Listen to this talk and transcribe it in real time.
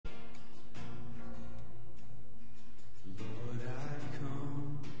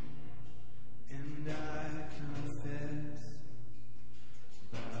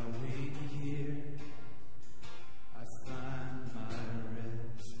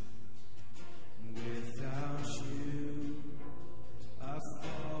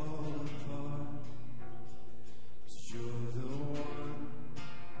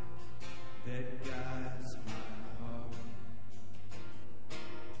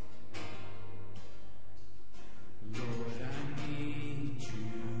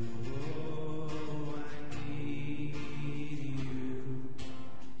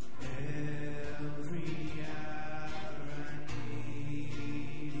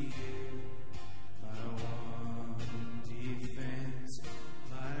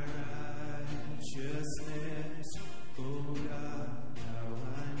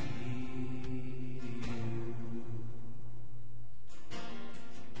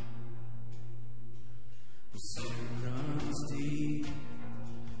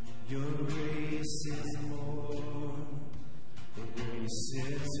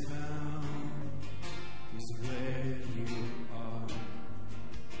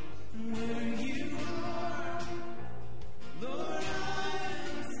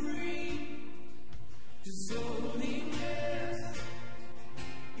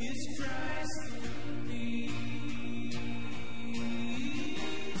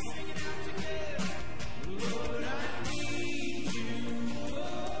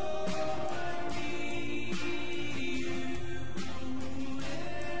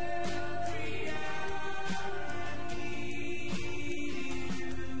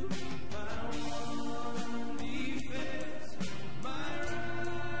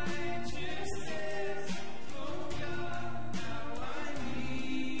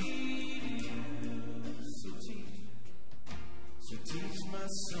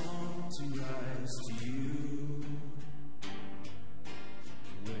to rise to you.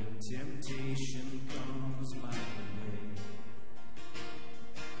 When temptation comes my way,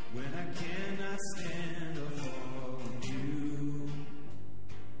 when I cannot stand or fall on you.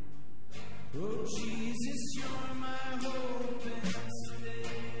 Oh Jesus, you're my hope and stay.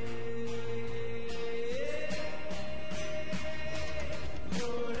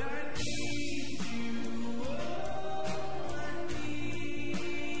 Lord, I need you. Oh, I need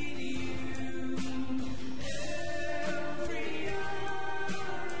you. Every hour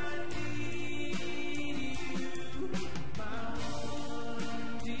I need you. My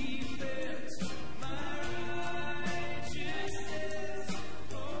one defense, my righteousness.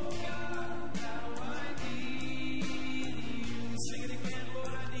 Oh God, how I need you. Sing it again,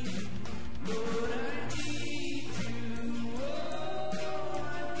 Lord, I need you. Lord, I need you. Oh,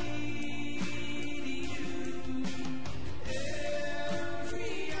 I need you.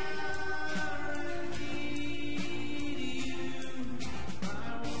 Every hour I need you.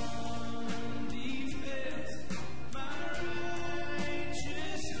 My one defense, my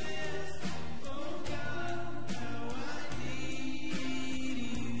righteousness. Oh God, how I need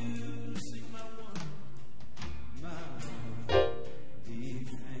you. Sing my one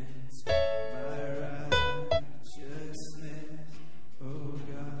defense, my righteousness. Oh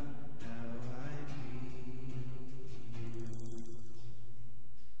God, how I need you.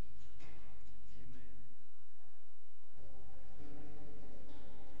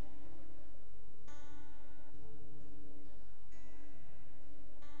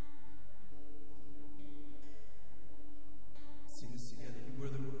 Sing this together. You were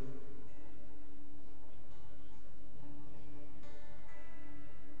the word.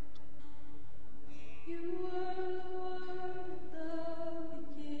 You were the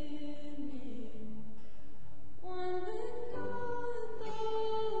beginning, one with God, the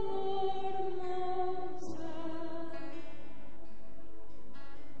Lord Most High.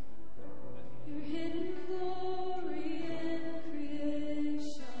 Your hidden glory in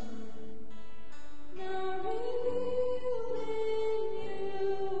creation, now revealed in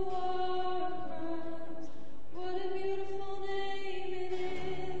you are Christ. What a beautiful name it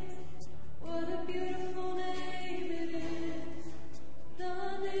is! What a beautiful name it is! The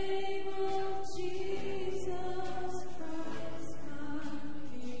name of Jesus Christ, my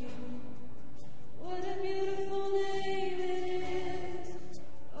King. What a beautiful name it is!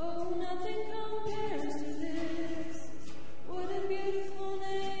 Oh, nothing compares to this. What a beautiful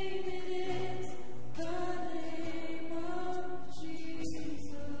name it is! The name of Jesus.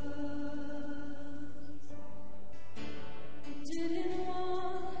 You didn't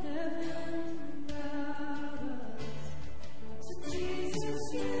want heaven without us. So Jesus,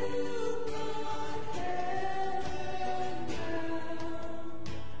 you brought heaven down.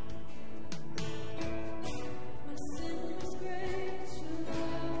 My sin was great, your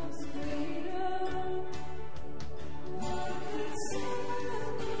love was greater. What could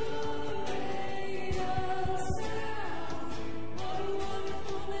separate us now? What a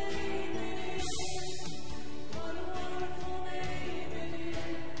wonderful name it is! What a wonderful name it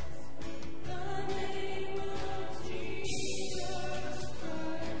is! The name of Jesus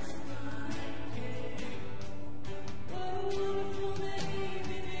Christ, my King. What a wonderful name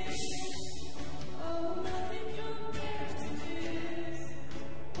it is! Oh, nothing compares to this.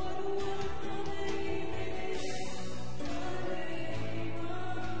 What a wonderful name it is! The name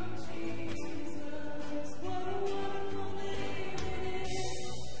of Jesus. What a wonderful name it is!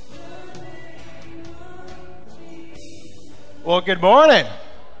 The name of Jesus. Well, good morning.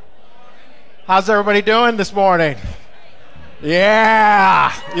 How's everybody doing this morning?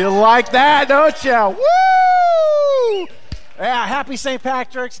 Yeah, you like that, don't you? Woo! Yeah, happy St.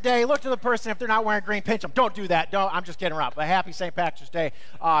 Patrick's Day. Look to the person, if they're not wearing green, pinch them. Don't do that. Don't. I'm just kidding around. But happy St. Patrick's Day.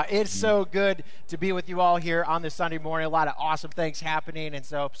 It's so good to be with you all here on this Sunday morning. A lot of awesome things happening, and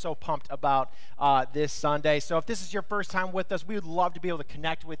so pumped about this Sunday. So if this is your first time with us, we would love to be able to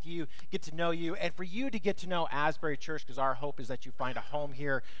connect with you, get to know you, and for you to get to know Asbury Church, because our hope is that you find a home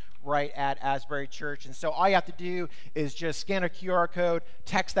here right at Asbury Church. And so all you have to do is just scan a QR code,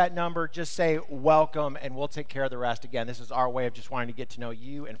 text that number, just say welcome, and we'll take care of the rest. Again, this is our way of just wanting to get to know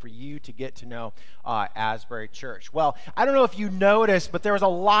you and for you to get to know Asbury Church. Well, I don't know if you noticed, but there was a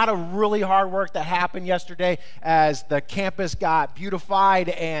lot of really hard work that happened yesterday as the campus got beautified,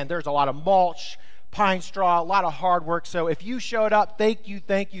 and there's a lot of mulch, pine straw, a lot of hard work. So if you showed up, thank you.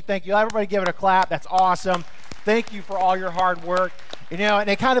 Everybody give it a clap. That's awesome. Thank you for all your hard work. You know, and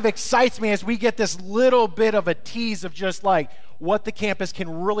it kind of excites me as we get this little bit of a tease of just like what the campus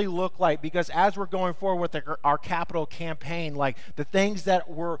can really look like, because as we're going forward with our capital campaign, like the things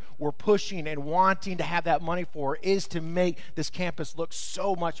that we're pushing and wanting to have that money for is to make this campus look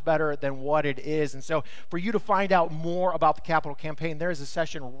so much better than what it is. And so for you to find out more about the capital campaign, there is a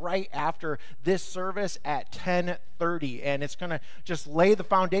session right after this service at 10:30, and it's going to just lay the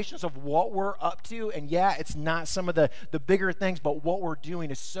foundations of what we're up to. And yeah, it's not some of the bigger things, but what we're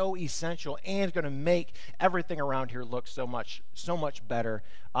doing is so essential and it's going to make everything around here look so much better.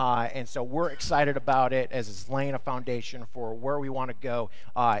 And so we're excited about it as it's laying a foundation for where we want to go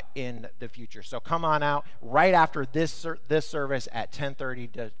in the future. So come on out right after this service at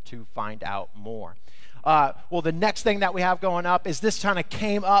 10:30 to find out more. Well, the next thing that we have going up is this kind of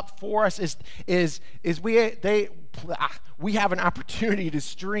came up for us is we have an opportunity to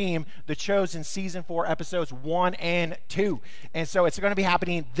stream The Chosen Season 4 episodes 1 and 2. And so it's going to be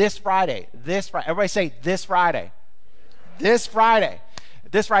happening this Friday. Everybody say this Friday. This Friday.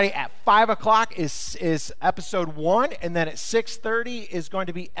 This Friday at 5 o'clock is episode 1, and then at 6:30 is going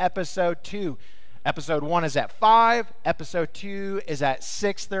to be episode 2. Episode 1 is at 5. Episode 2 is at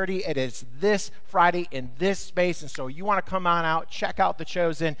 6:30. It is this Friday in this space, and so you want to come on out, check out The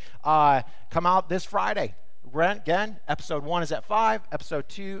Chosen. Come out this Friday. Again, episode 1 is at 5. Episode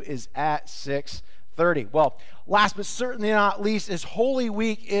 2 is at 6:30. Well, last but certainly not least is Holy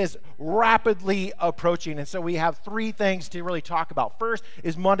Week is rapidly approaching, and so we have 3 things to really talk about. First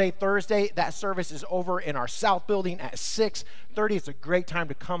is Monday, Thursday. That service is over in our South building at 6:30. It's a great time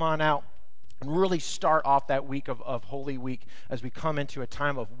to come on out and really start off that week of Holy Week as we come into a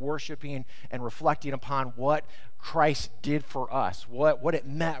time of worshiping and reflecting upon what Christ did for us, what it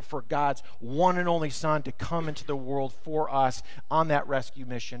meant for God's one and only Son to come into the world for us on that rescue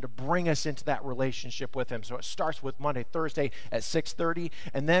mission, to bring us into that relationship with Him. So it starts with Monday, Thursday at 6:30,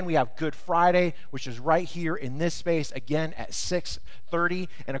 and then we have Good Friday, which is right here in this space, again at 6:30.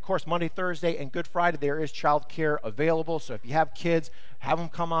 And of course, Monday, Thursday, and Good Friday, there is childcare available. So if you have kids, have them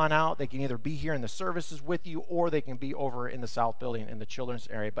come on out. They can either be here in the services with you, or they can be over in the South building in the children's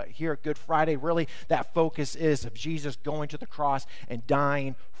area. But here at Good Friday, really that focus is of Jesus going to the cross and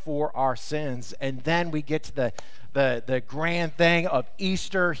dying for our sins. And then we get to the grand thing of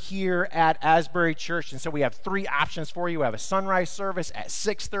Easter here at Asbury Church. And so we have 3 options for you. We have a sunrise service at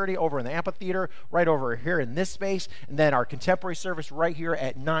 6:30 over in the amphitheater, right over here in this space, and then our contemporary service right here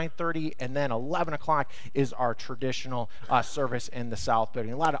at 9:30, and then 11 o'clock is our traditional service in the South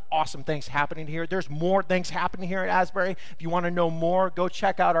building. A lot of awesome things happening here. There's more things happening here at Asbury. If you want to know more, go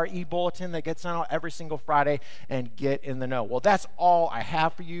check out our e-bulletin that gets sent out every single Friday and get in the know. Well, that's all I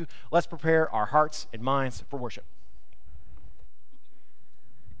have for you. Let's prepare our hearts and minds for worship.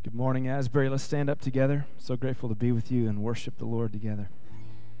 Good morning, Asbury. Let's stand up together. So grateful to be with you and worship the Lord together.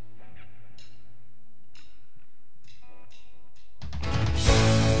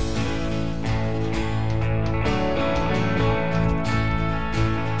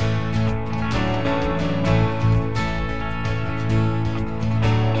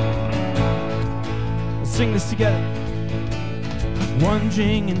 Let's sing this together.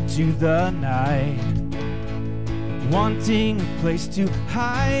 Wandering into the night, wanting a place to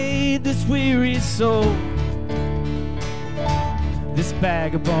hide this weary soul, this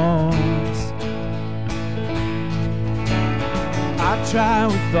bag of bones. I try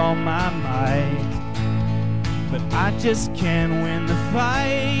with all my might, but I just can't win the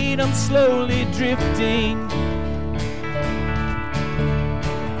fight. I'm slowly drifting.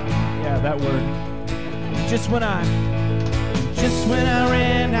 Yeah, that word. Just when I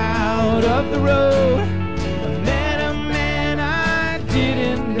ran out of the road, I met a man I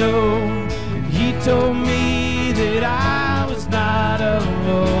didn't know, and he told me that I was not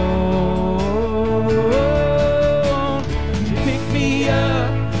alone. He picked me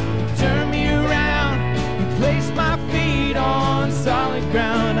up, turned me around, and placed my feet on solid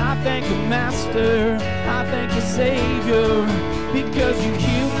ground. I thank the Master, I thank the Savior, because you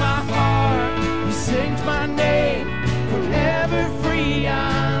healed my heart, you saved my name. Forever free,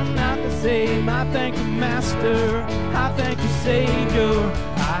 I'm not the same. I thank the Master, I thank the Savior,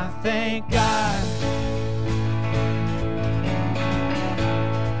 I thank God.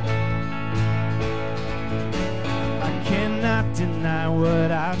 I cannot deny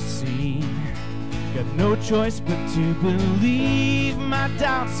what I've seen. Got no choice but to believe. My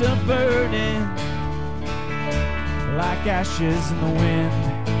doubts are burning like ashes in the wind.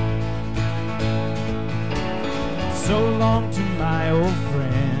 So long to my old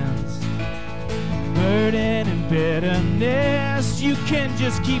friends, burden and bitterness, you can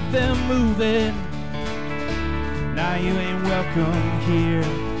just keep them moving. Now you ain't welcome here.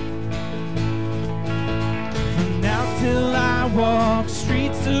 From now till I I walk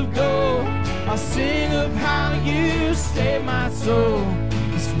streets of gold, I'll sing of how you saved my soul.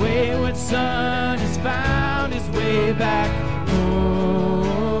 This wayward son has found his way back home.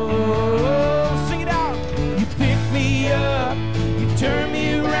 Sing it out. You pick me up, you turn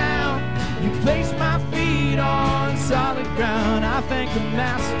me around, you place my feet on solid ground. I thank the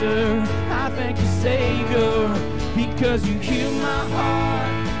Master, I thank the Savior, because you healed my heart,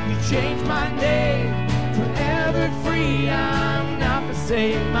 you changed my name. Forever free, I'm not the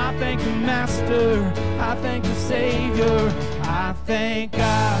same. I thank the Master, I thank the Savior, I thank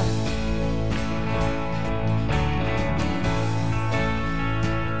God.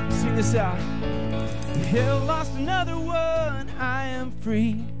 Sing this out. Hell lost another one. I am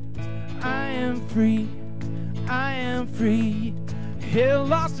free, I am free, I am free. Hell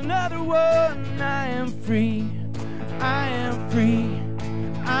lost another one. I am free, I am free,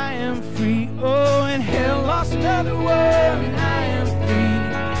 I am free. Oh, and hell lost another one. I am free,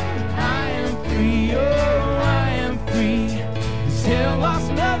 I am free. Oh, I am free. This hell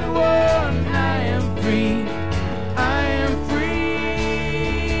lost another one. I am free, I am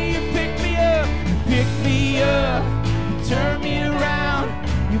free. You pick me up, you pick me up, you turn me around,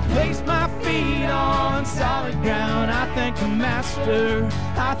 you place my feet on solid ground. I thank the Master,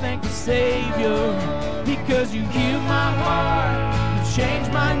 I thank the Savior, because you healed my heart, change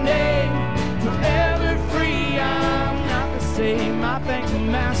my name, forever free, I'm not the same. I thank the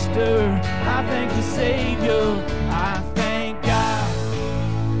Master, I thank the Savior, I thank God,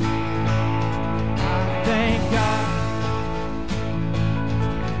 I thank God,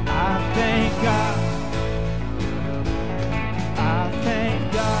 I thank God, I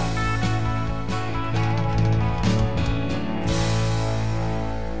thank God.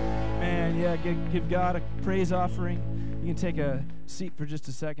 Man, yeah, give God a praise offering. You can take a seat for just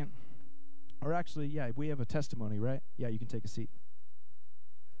a second. Or actually, yeah, we have a testimony, right? Yeah, you can take a seat.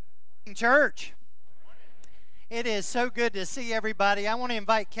 Church, it is so good to see everybody. I want to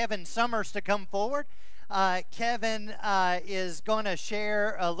invite Kevin Summers to come forward. Kevin is going to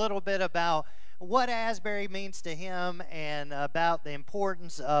share a little bit about what Asbury means to him and about the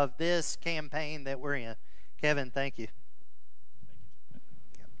importance of this campaign that we're in. Kevin, thank you.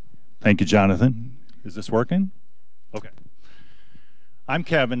 Thank you, Jonathan. Is this working? Okay. I'm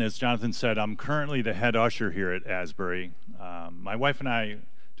Kevin. As Jonathan said, I'm currently the head usher here at Asbury. My wife and I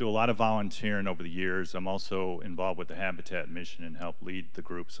do a lot of volunteering over the years. I'm also involved with the Habitat mission and help lead the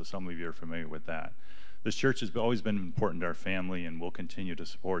group, so some of you are familiar with that. This church has always been important to our family, and we'll continue to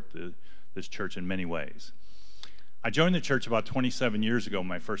support this church in many ways. I joined the church about 27 years ago.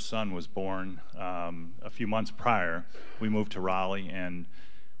 My first son was born a few months prior. We moved to Raleigh, and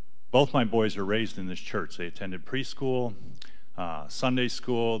both my boys are raised in this church. They attended preschool, Sunday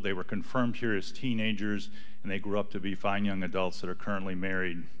school. They were confirmed here as teenagers, and they grew up to be fine young adults that are currently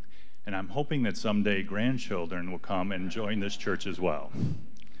married. And I'm hoping that someday grandchildren will come and join this church as well.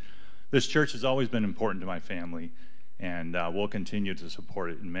 This church has always been important to my family, and we'll continue to support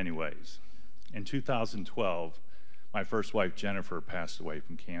it in many ways. In 2012, my first wife, Jennifer, passed away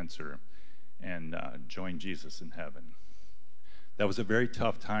from cancer and joined Jesus in heaven. That was a very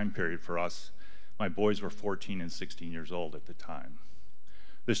tough time period for us. My boys were 14 and 16 years old at the time.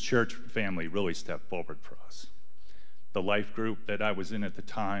 This church family really stepped forward for us. The life group that I was in at the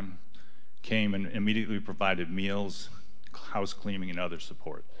time came and immediately provided meals, house cleaning, and other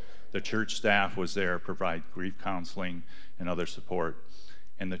support. The church staff was there to provide grief counseling and other support.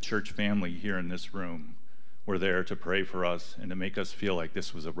 And the church family here in this room were there to pray for us and to make us feel like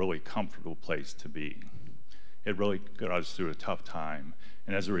this was a really comfortable place to be. It really got us through a tough time.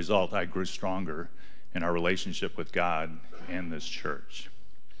 And as a result, I grew stronger in our relationship with God and this church.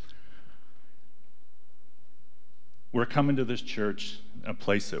 We're coming to this church, a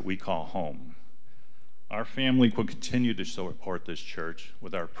place that we call home. Our family will continue to support this church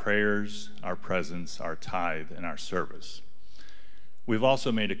with our prayers, our presence, our tithe, and our service. We've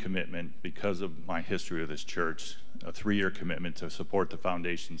also made a commitment, because of my history of this church, a 3-year commitment to support the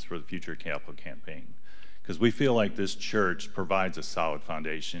Foundations for the Future Capital campaign. Because we feel like this church provides a solid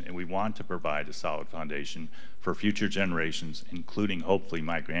foundation, and we want to provide a solid foundation for future generations, including hopefully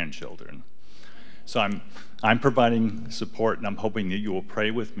my grandchildren. So I'm providing support, and I'm hoping that you will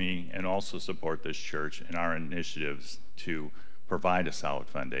pray with me and also support this church in our initiatives to provide a solid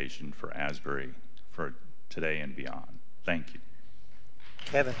foundation for Asbury for today and beyond. Thank you.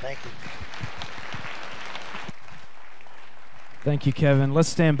 Kevin, thank you. Thank you, Kevin. Let's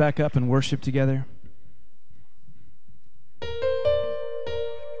stand back up and worship together.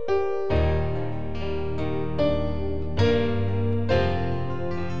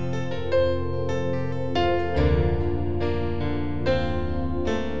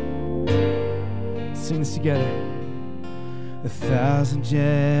 1,000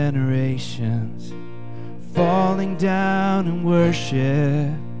 generations falling down in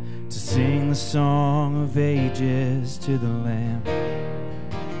worship to sing the song of ages to the Lamb.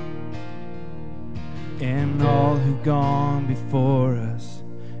 And all who've gone before us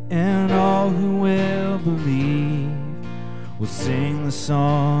and all who will believe will sing the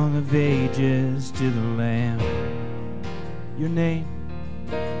song of ages to the Lamb. Your name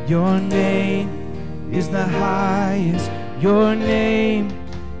is the highest. Your name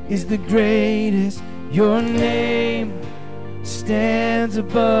is the greatest. Your name stands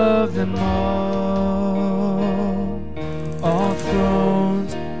above them all. All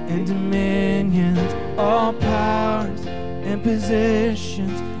thrones and dominions, all powers and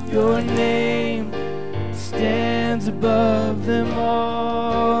positions. Your name stands above them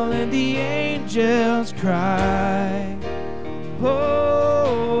all. And the angels cry, holy.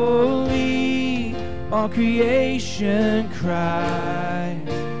 All creation cries,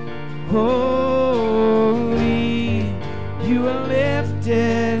 holy. You are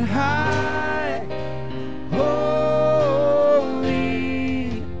lifted high, holy,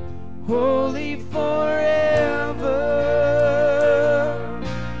 holy forever.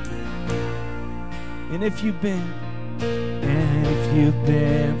 And if you've been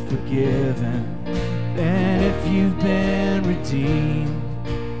forgiven, and if you've been redeemed,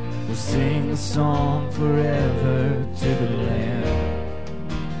 we'll sing the song forever to the Lamb.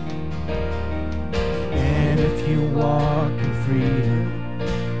 And if you walk in freedom,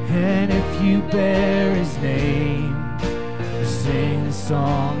 and if you bear His name, we'll sing the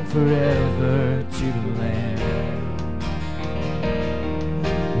song forever to the Lamb.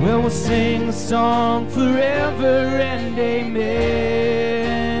 Well, we'll sing the song forever and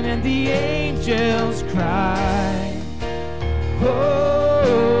amen. And the angels cry,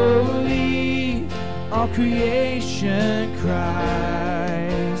 holy. All creation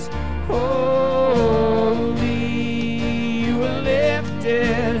cries, holy. You are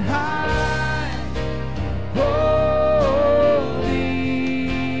lifted high, holy,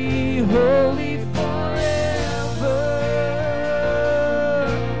 holy forever.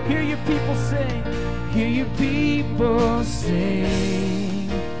 Hear your people sing, hear your people sing,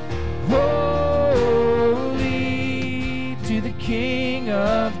 holy to the King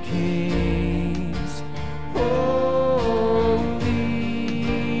of Kings. Holy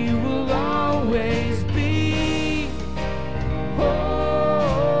will always be,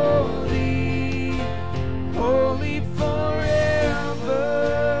 holy, holy forever.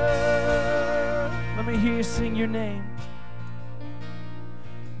 Let me hear you sing your name.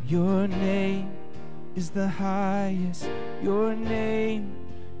 Your name is the highest. Your name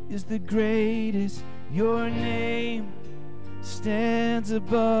is the greatest. Your name stands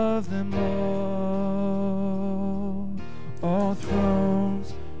above them all. All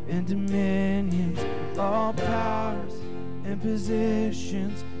thrones and dominions, all powers and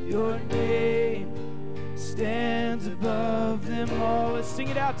positions. Your name stands above them all. Let's sing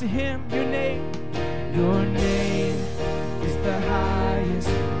it out to Him. Your name is the highest.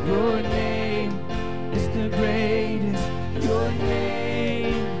 Your name is the greatest. Your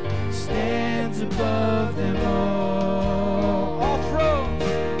name stands above them all.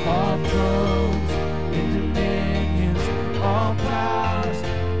 All thrones and dominions, all powers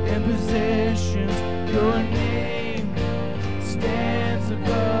and positions. Your name stands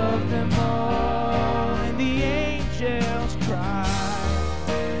above them all. And the angels cry,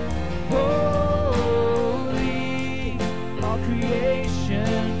 holy. All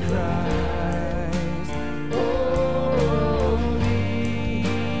creation cries, holy.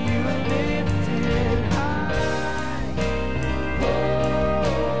 You are lifted high,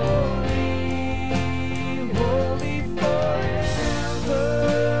 holy, holy forever.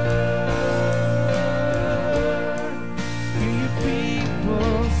 Hear your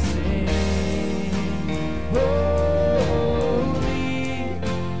people sing, holy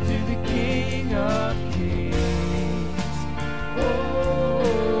to the King of Kings. Holy,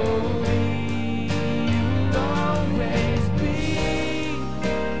 you will always be,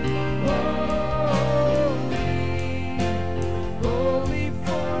 holy, holy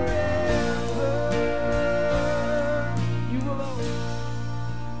forever.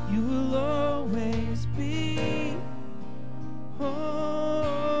 You will always be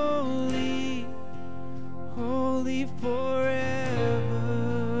holy, holy forever.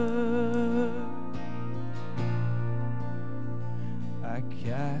 I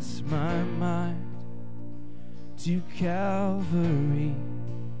cast my mind to Calvary,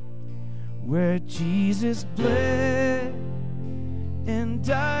 where Jesus bled and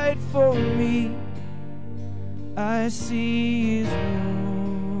died for me. I see his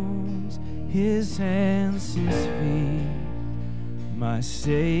wounds, his hands, his feet, my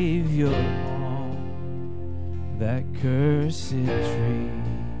Savior on that cursed tree.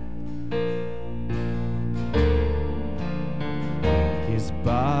 His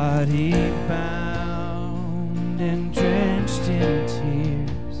body bound and drenched in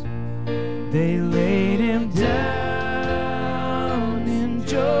tears, they laid him down in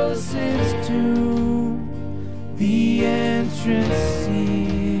Joseph's tomb, the entrance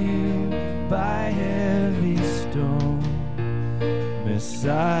sealed by heavy stone,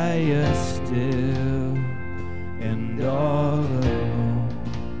 Messiah still and all alone.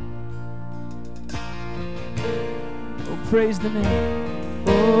 Oh, praise the name.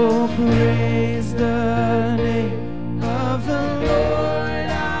 Oh, praise the name of the Lord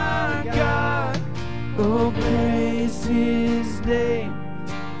our God. Oh, praise his name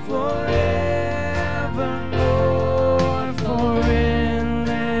forevermore. For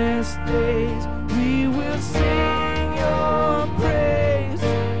endless days we will sing your praise,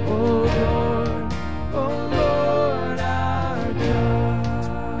 oh Lord our God.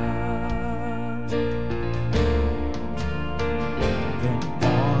 Then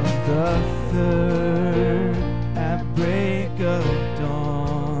on the third, at break of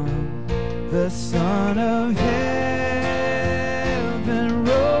dawn, the Son of Heaven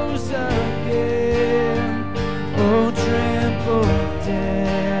rose again. Oh, trampled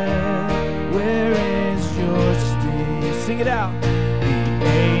death, where is your sting? Sing it out. The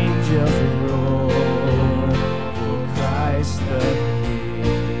angels roar for Christ the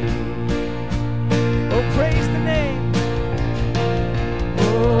King. Oh, praise the name.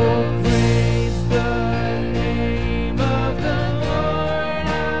 Oh, praise the name of the Lord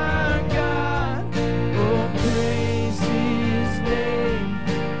our God. Oh, praise his name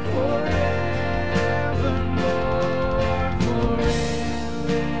forevermore. For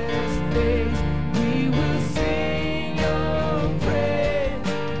endless days we will sing your praise,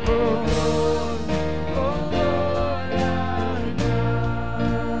 oh Lord our God.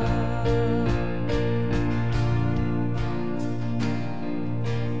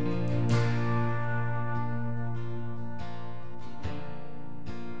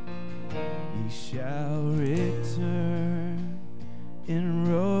 He shall return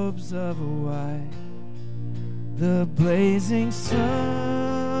in robes of white, the blazing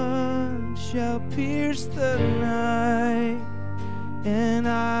sun shall pierce the night, and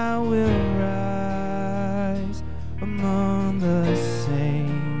I will rise among the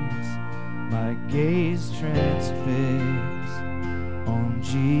saints, my gaze transfixed on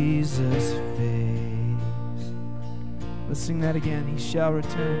Jesus' face. Let's sing that again. He shall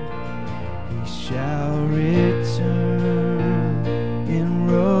return. He shall return in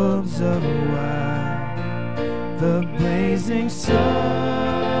robes of white, the blazing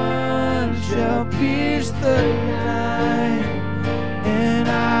sun shall pierce the night, and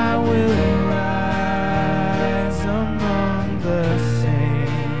I will rise among the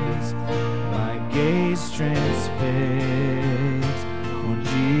saints, my gaze transfixed on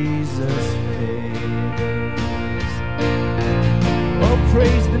Jesus' face. Oh,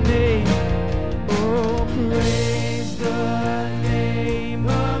 praise the name. Oh, praise the name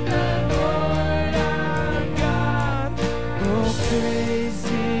of the Lord our God. Oh, praise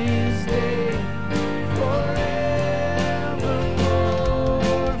his name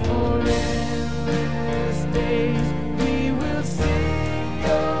forevermore. For endless days we will sing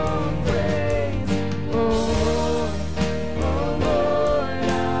your praise, oh Lord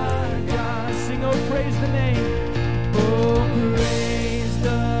our God. Sing, oh, praise the name. Oh, praise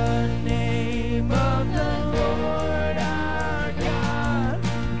the name of the Lord our God.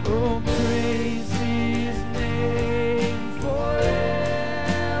 Oh, praise his name forevermore.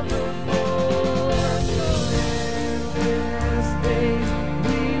 For endless days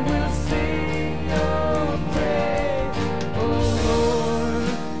we will sing your praise, oh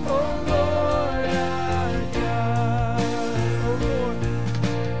Lord our God. Oh Lord our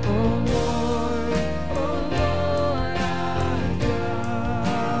God.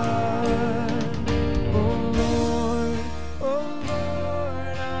 Oh Lord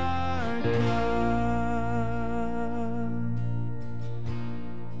our God.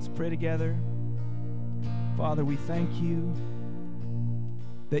 Let's pray together. Father, we thank you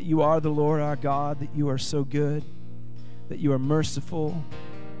that you are the Lord our God, that you are so good, that you are merciful.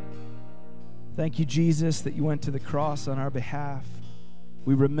 Thank you, Jesus, that you went to the cross on our behalf.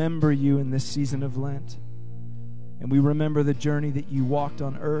 We remember you in this season of Lent, and we remember the journey that you walked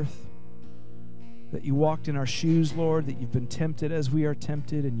on earth, that you walked in our shoes, Lord, that you've been tempted as we are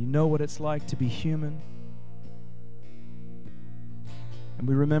tempted, and you know what it's like to be human. And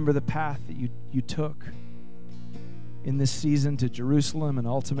we remember the path that you took in this season to Jerusalem and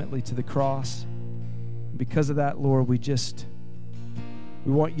ultimately to the cross. And because of that, Lord, we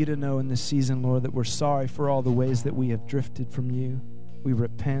want you to know in this season, Lord, that we're sorry for all the ways that we have drifted from you. We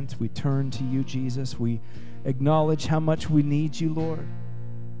repent. We turn to you, Jesus. We acknowledge how much we need you, Lord.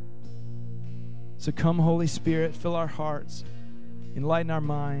 So come, Holy Spirit, fill our hearts, enlighten our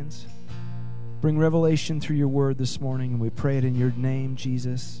minds, bring revelation through your word this morning, and we pray it in your name,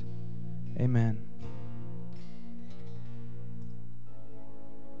 Jesus. Amen.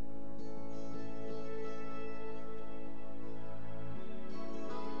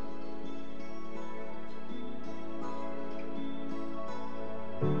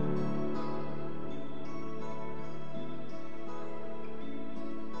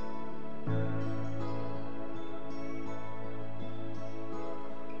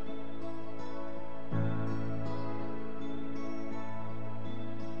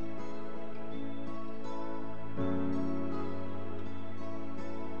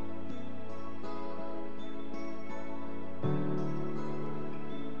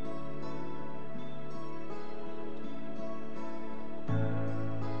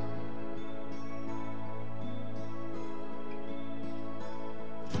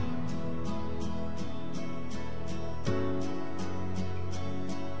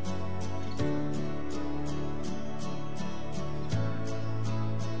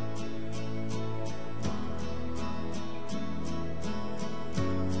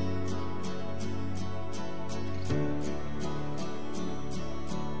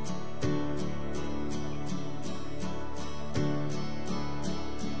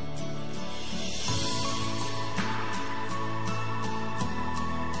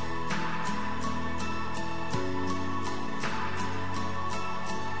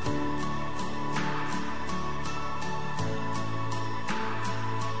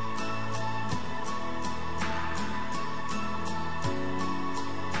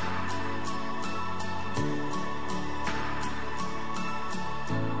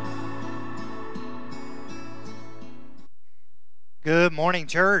 Good morning,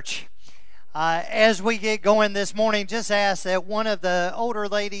 church. As we get going this morning, just ask that one of the older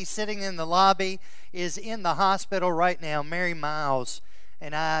ladies sitting in the lobby is in the hospital right now, Mary Miles.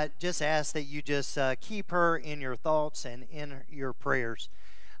 And I just ask that you just keep her in your thoughts and in your prayers.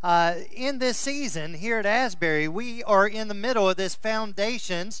 In this season here at Asbury, we are in the middle of this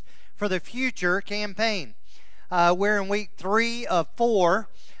Foundations for the Future campaign. We're in week 3 of 4.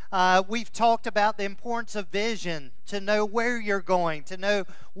 We've talked about the importance of vision, to know where you're going, to know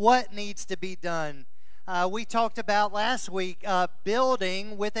what needs to be done. We talked about last week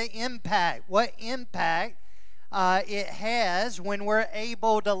building with an impact, what impact it has when we're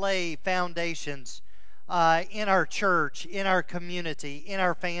able to lay foundations in our church, in our community, in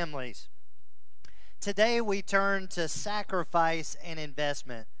our families. Today we turn to sacrifice and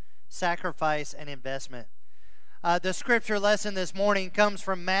investment. Sacrifice and investment. The scripture lesson this morning comes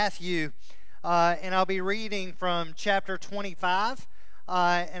from Matthew, and I'll be reading from chapter 25,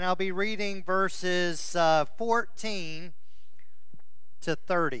 and I'll be reading verses 14 to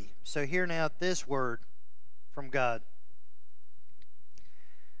 30. So hear now this word from God.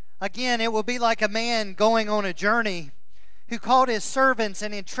 Again, it will be like a man going on a journey who called his servants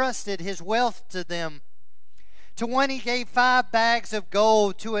and entrusted his wealth to them. To one he gave 5 bags of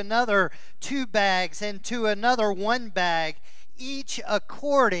gold, to another 2 bags, and to another 1 bag, each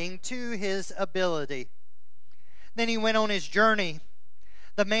according to his ability. Then he went on his journey.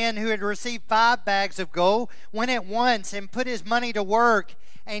 The man who had received 5 bags of gold went at once and put his money to work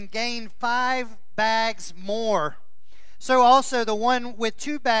and gained 5 bags more. So also the one with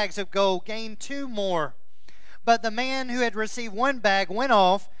 2 bags of gold gained 2 more. But the man who had received 1 bag went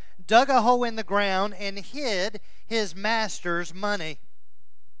off, dug a hole in the ground, and hid his master's money.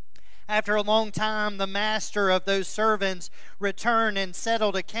 After a long time, the master of those servants returned and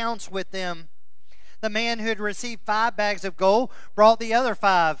settled accounts with them. The man who had received 5 bags of gold brought the other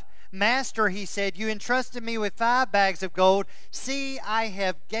 5. Master, he said, you entrusted me with 5 bags of gold. See, I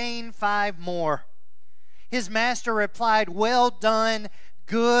have gained 5 more. His master replied, well done,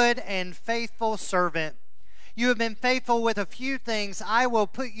 good and faithful servant. You have been faithful with a few things. I will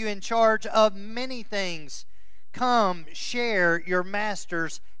put you in charge of many things. Come, share your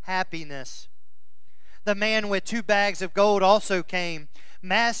master's happiness. The man with 2 bags of gold also came.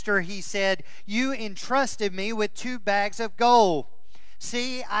 Master, he said, you entrusted me with 2 bags of gold.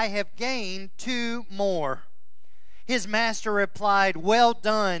 See, I have gained 2 more. His master replied, well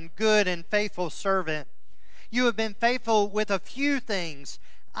done, good and faithful servant. You have been faithful with a few things.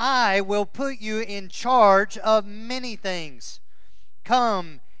 I will put you in charge of many things.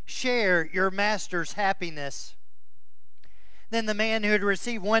 Come, share your master's happiness." Then the man who had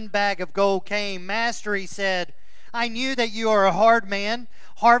received 1 bag of gold came. "Master," he said, "I knew that you are a hard man,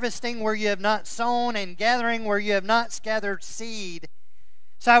 harvesting where you have not sown and gathering where you have not scattered seed.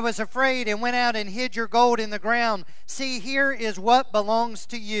 So I was afraid and went out and hid your gold in the ground. See, here is what belongs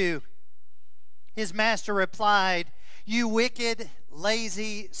to you." His master replied, "You wicked,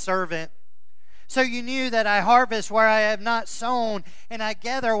 lazy servant. So you knew that I harvest where I have not sown, and I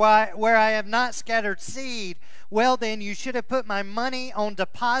gather where I have not scattered seed. Well then, you should have put my money on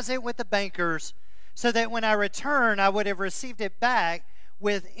deposit with the bankers, so that when I return, I would have received it back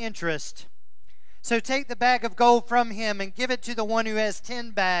with interest. So take the bag of gold from him and give it to the one who has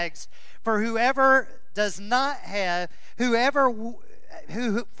 10 bags. For whoever does not have, whoever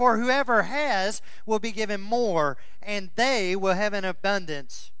has will be given more, and they will have an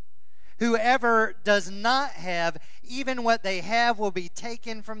abundance. Whoever does not have, even what they have will be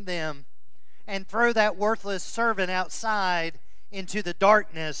taken from them. And throw that worthless servant outside into the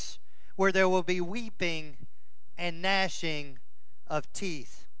darkness, where there will be weeping and gnashing of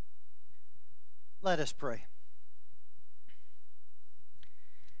teeth." Let us pray.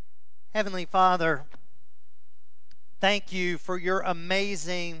 Heavenly Father, thank you for your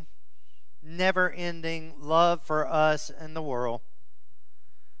amazing, never-ending love for us and the world.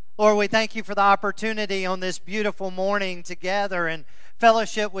 Lord, we thank you for the opportunity on this beautiful morning to gather and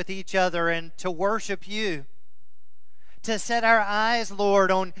fellowship with each other and to worship you, to set our eyes,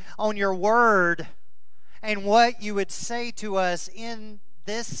 Lord, on your word and what you would say to us in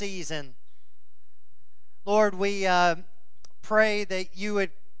this season. Lord, we pray that you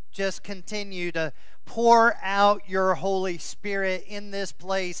would just continue to pour out your Holy Spirit in this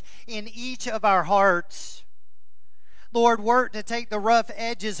place, in each of our hearts. Lord, work to take the rough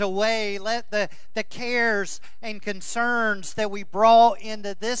edges away. Let the cares and concerns that we brought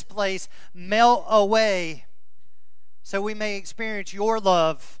into this place melt away, so we may experience your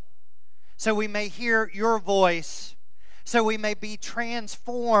love, so we may hear your voice, so we may be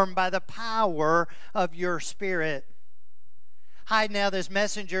transformed by the power of your Spirit. Hide now this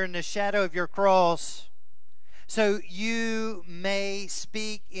messenger in the shadow of your cross, so you may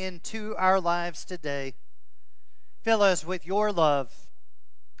speak into our lives today. Fill us with your love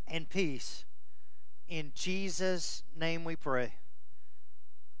and peace. In Jesus' name we pray.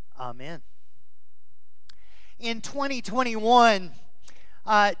 Amen. In 2021,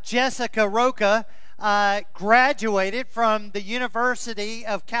 Jessica Roca graduated from the University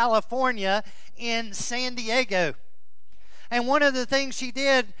of California in San Diego. And one of the things she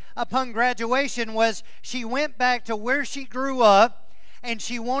did upon graduation was she went back to where she grew up, and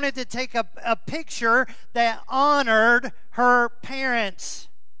she wanted to take a picture that honored her parents.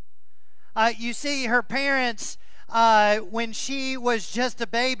 You see, her parents, when she was just a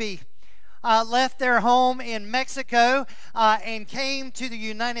baby, left their home in Mexico and came to the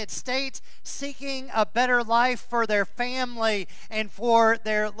United States seeking a better life for their family and for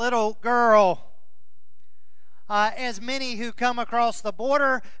their little girl. As many who come across the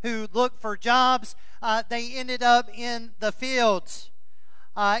border who look for jobs, they ended up in the fields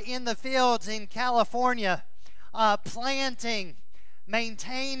in California, planting,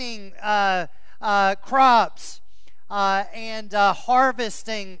 maintaining crops, and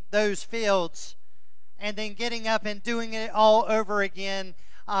harvesting those fields, and then getting up and doing it all over again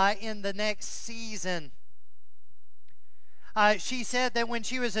in the next season. She said that when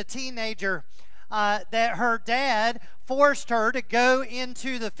she was a teenager, that her dad forced her to go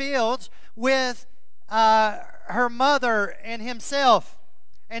into the fields with her mother and himself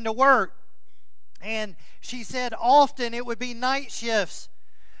and to work. And she said often it would be night shifts.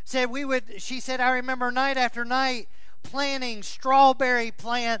 She said, I remember night after night planting strawberry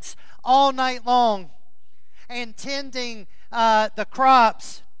plants all night long and tending the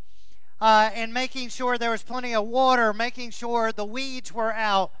crops and making sure there was plenty of water, making sure the weeds were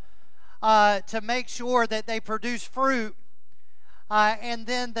out, to make sure that they produce fruit. And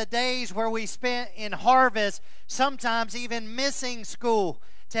then the days where we spent in harvest, sometimes even missing school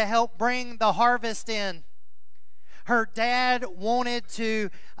to help bring the harvest in. Her dad wanted to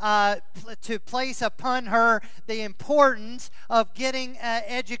place upon her the importance of getting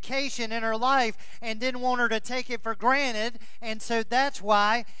education in her life and didn't want her to take it for granted. And so that's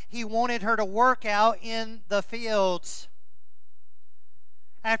why he wanted her to work out in the fields.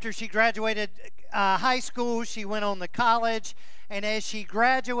 After she graduated high school, she went on to college. And as she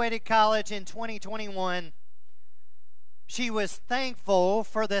graduated college in 2021, she was thankful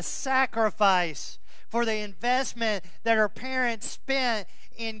for the sacrifice, for the investment that her parents spent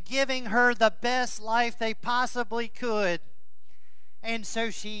in giving her the best life they possibly could. And so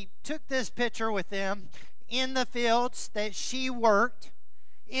she took this picture with them in the fields that she worked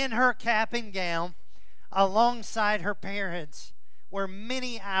in her cap and gown alongside her parents, where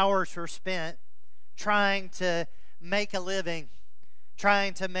many hours were spent trying to make a living,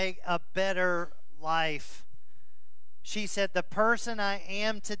 trying to make a better life. She said, the person I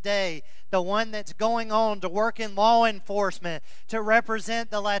am today, the one that's going on to work in law enforcement, to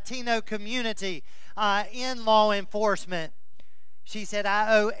represent the Latino community in law enforcement, she said,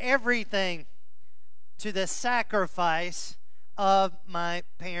 I owe everything to the sacrifice of my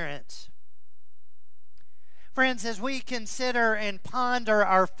parents. Friends, as we consider and ponder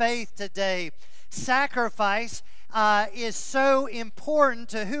our faith today, sacrifice is so important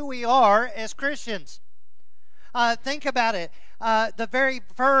to who we are as Christians. Think about it. The very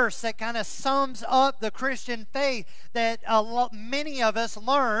verse that kind of sums up the Christian faith that many of us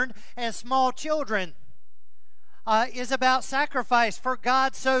learned as small children is about sacrifice. For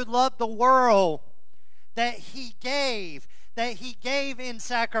God so loved the world that He gave in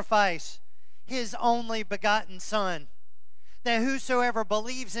sacrifice His only begotten Son, that whosoever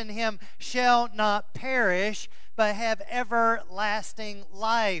believes in Him shall not perish, but have everlasting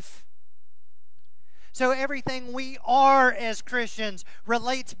life. So everything we are as Christians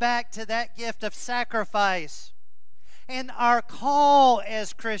relates back to that gift of sacrifice. And our call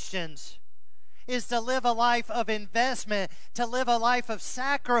as Christians is to live a life of investment, to live a life of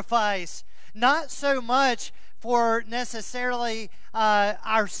sacrifice, not so much for necessarily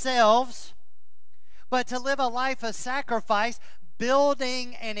ourselves, but to live a life of sacrifice,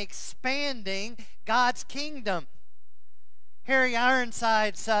 building and expanding God's kingdom. Harry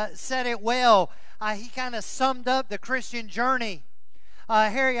Ironside said it well. He kind of summed up the Christian journey.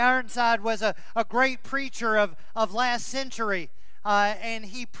 Harry Ironside was a great preacher of last century, and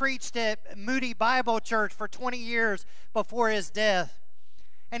he preached at Moody Bible Church for 20 years before his death.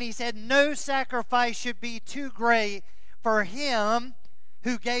 And he said, no sacrifice should be too great for Him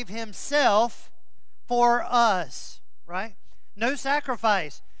who gave Himself for us, right? No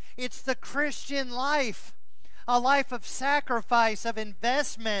sacrifice. It's the Christian life, a life of sacrifice, of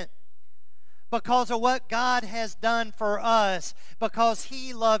investment, because of what God has done for us, because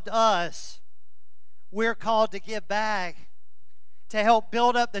He loved us. We're called to give back, to help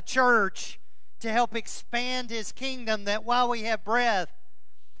build up the church, to help expand His kingdom, that while we have breath,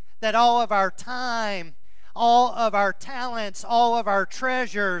 that all of our time, all of our talents, all of our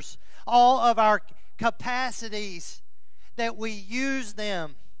treasures, all of our capacities, that we use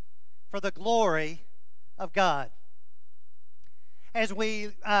them for the glory of God. As we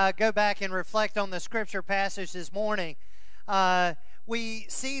go back and reflect on the scripture passage this morning, we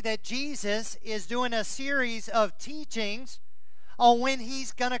see that Jesus is doing a series of teachings on when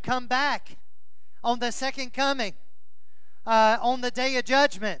He's going to come back, on the second coming, on the day of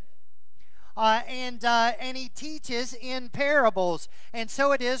judgment. And He teaches in parables. And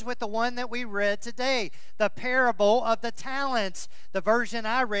so it is with the one that we read today, the parable of the talents. The version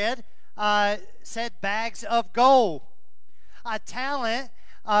I read said bags of gold. A talent,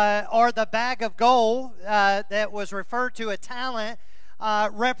 or the bag of gold that was referred to, a talent,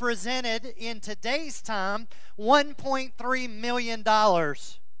 represented in today's time $1.3 million. All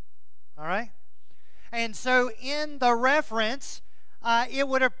right? And so in the reference, it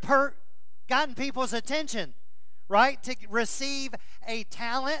would have gotten people's attention, right? To receive a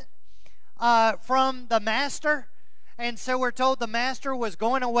talent from the master. And so we're told the master was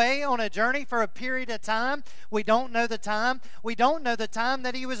going away on a journey for a period of time. We don't know the time. We don't know the time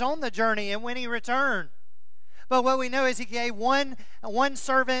that he was on the journey and when he returned. But what we know is he gave one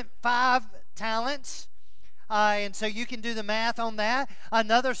servant 5 talents. And so you can do the math on that.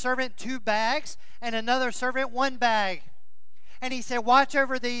 Another servant 2 bags, and another servant 1 bag. And he said, watch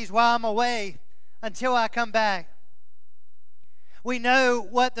over these while I'm away until I come back. We know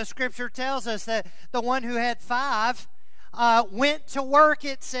what the scripture tells us, that the one who had 5 went to work,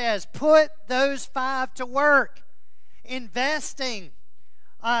 it says. Put those 5 to work. Investing,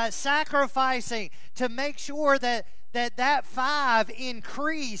 sacrificing to make sure that 5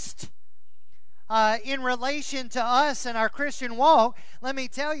 increased. In relation to us and our Christian walk, let me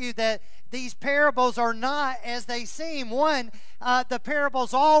tell you that these parables are not as they seem. One, the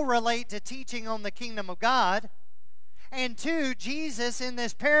parables all relate to teaching on the kingdom of God. And 2, Jesus in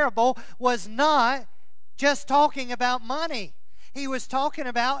this parable was not just talking about money. He was talking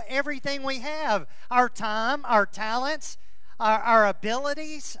about everything we have. Our time, our talents, our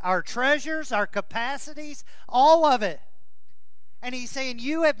abilities, our treasures, our capacities, all of it. And he's saying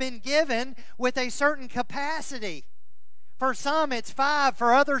you have been given with a certain capacity. For some it's 5,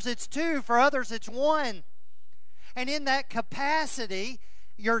 for others it's 2, for others it's 1. And in that capacity,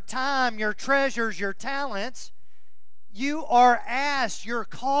 your time, your treasures, your talents, you are asked, you're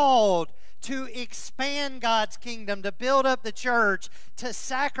called to expand God's kingdom, to build up the church, to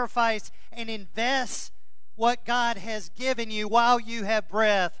sacrifice and invest what God has given you while you have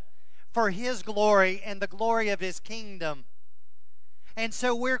breath for His glory and the glory of His kingdom. And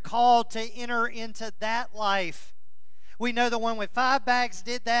so we're called to enter into that life. We know the one with 5 bags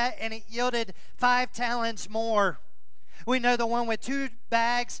did that, and it yielded 5 talents more. We know the one with 2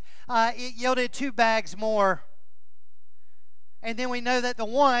 bags, it yielded 2 bags more. And then we know that the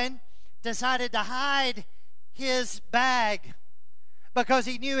one decided to hide his bag because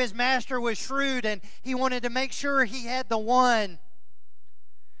he knew his master was shrewd and he wanted to make sure he had the one.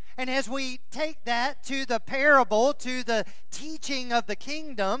 And as we take that to the parable, to the teaching of the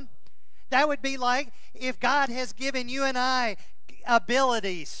kingdom, that would be like if God has given you and I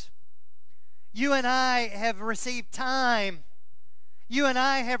abilities. You and I have received time. You and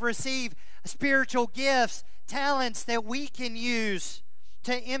I have received spiritual gifts, talents that we can use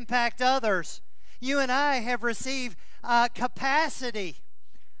to impact others. You and I have received capacity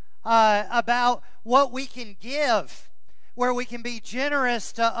about what we can give, where we can be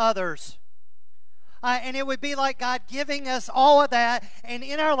generous to others. And it would be like God giving us all of that, and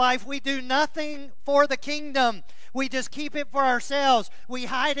in our life we do nothing for the kingdom. We just keep it for ourselves. We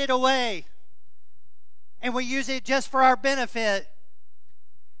hide it away, and we use it just for our benefit.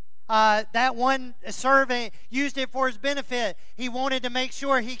 That one servant used it for his benefit. He wanted to make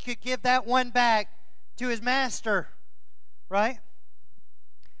sure he could give that one back to his master, right?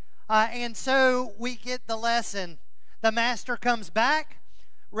 And so we get the lesson. The master comes back,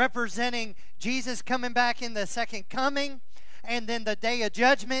 representing Jesus coming back in the second coming, and then the day of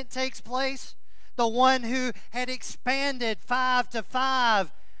judgment takes place. The one who had expanded 5 to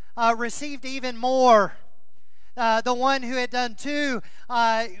 5 received even more. The one who had done 2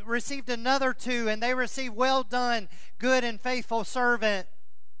 received another 2, and they received, "Well done, good and faithful servant."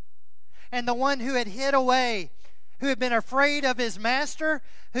 And the one who had hid away, who had been afraid of his master,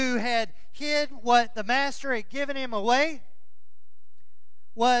 who had hid what the master had given him away,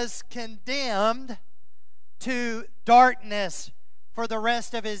 was condemned to darkness for the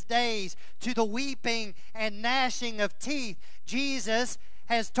rest of his days, to the weeping and gnashing of teeth. Jesus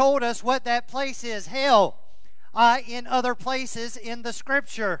has told us what that place is, hell, in other places in the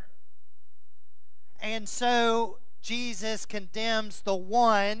scripture. And so Jesus condemns the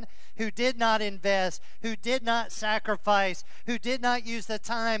one who did not invest, who did not sacrifice, who did not use the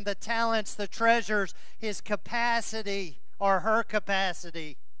time, the talents, the treasures, his capacity or her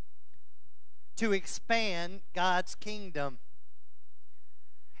capacity to expand God's kingdom.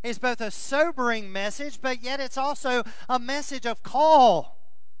 It's both a sobering message, but yet it's also a message of call,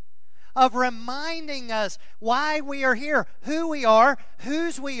 of reminding us why we are here, who we are,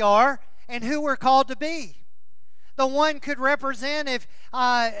 whose we are, and who we're called to be. The one could represent,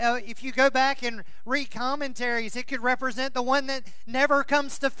 if you go back and read commentaries, it could represent the one that never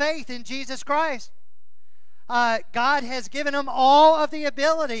comes to faith in Jesus Christ. God has given them all of the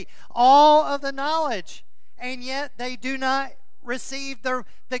ability, all of the knowledge, and yet they do not receive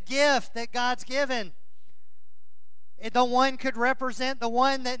the gift that God's given. The one could represent the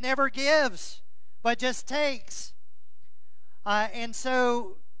one that never gives, but just takes. And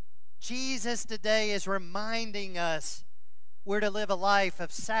so Jesus today is reminding us we're to live a life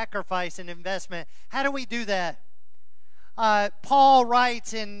of sacrifice and investment. How do we do that? Paul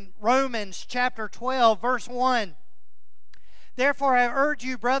writes in Romans chapter 12, verse 1, "Therefore I urge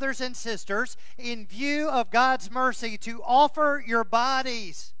you, brothers and sisters, in view of God's mercy, to offer your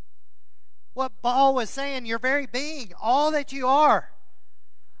bodies." What Paul was saying, your very being, all that you are,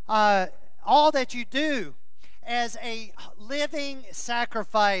 all that you do, as a living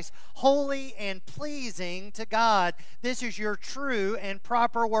sacrifice, holy and pleasing to God. This is your true and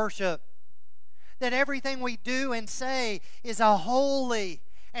proper worship. That everything we do and say is a holy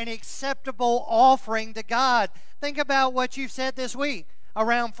and acceptable offering to God. Think about what you've said this week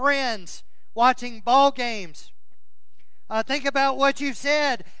around friends, watching ball games. Think about what you've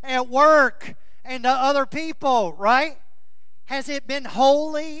said at work and to other people, right? Has it been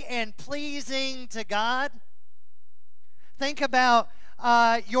holy and pleasing to God? Think about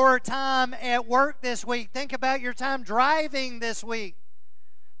your time at work this week. Think about your time driving this week.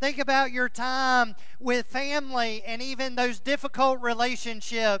 Think about your time with family and even those difficult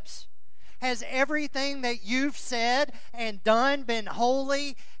relationships. Has everything that you've said and done been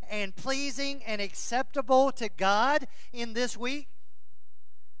holy and pleasing and acceptable to God in this week?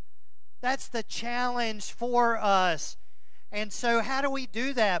 That's the challenge for us. And so how do we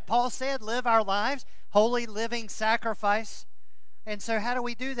do that? Paul said, live our lives holy living sacrifice. And so how do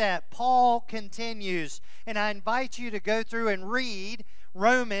we do that? Paul continues, and I invite you to go through and read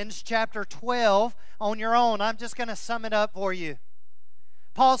Romans chapter 12 on your own. I'm just going to sum it up for you.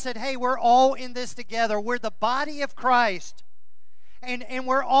 Paul said, hey, we're all in this together. We're the body of Christ, and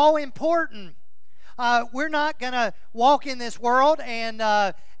we're all important. We're not going to walk in this world and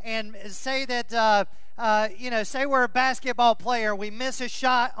say that, say we're a basketball player. We miss a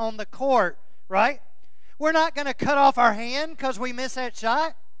shot on the court, right? We're not going to cut off our hand because we miss that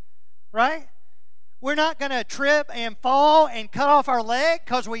shot, right? We're not going to trip and fall and cut off our leg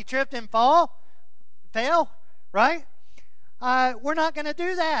because we tripped and fell, right? We're not going to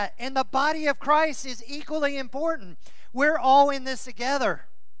do that. And the body of Christ is equally important. We're all in this together.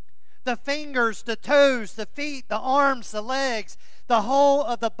 The fingers, the toes, the feet, the arms, the legs, the whole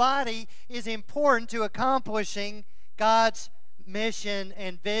of the body is important to accomplishing God's mission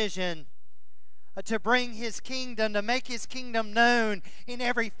and vision. To bring His kingdom, to make His kingdom known in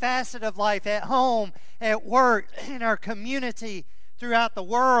every facet of life, at home, at work, in our community, throughout the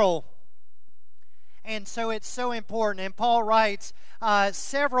world. And so it's so important. And Paul writes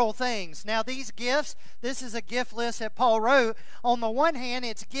several things. Now these gifts, this is a gift list that Paul wrote. On the one hand,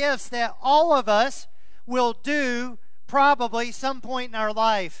 it's gifts that all of us will do probably some point in our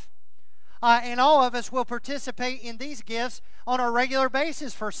life. And all of us will participate in these gifts on a regular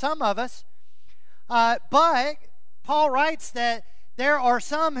basis for some of us. But Paul writes that there are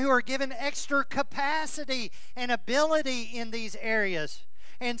some who are given extra capacity and ability in these areas.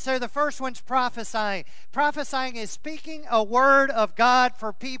 And so the first one's prophesying. Prophesying is speaking a word of God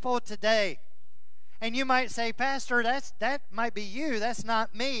for people today. And you might say, Pastor, that might be you. That's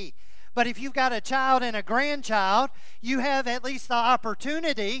not me. But if you've got a child and a grandchild, you have at least the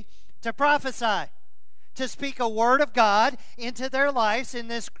opportunity to prophesy, to speak a word of God into their lives in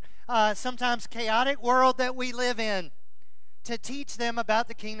this sometimes chaotic world that we live in, to teach them about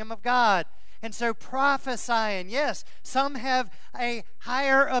the kingdom of God. And so prophesying, yes, some have a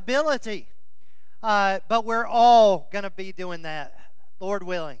higher ability, but we're all going to be doing that, Lord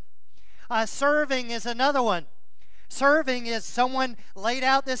willing. Serving is another one. Serving is someone laid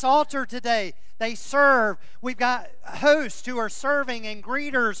out this altar today. They serve. We've got hosts who are serving and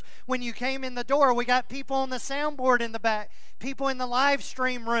greeters when you came in the door. We got people on the soundboard in the back, people in the live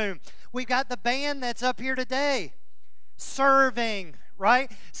stream room. We've got the band that's up here today. Serving,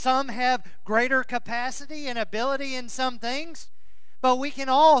 right? Some have greater capacity and ability in some things, but we can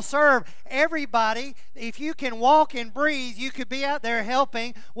all serve. Everybody, if you can walk and breathe, you could be out there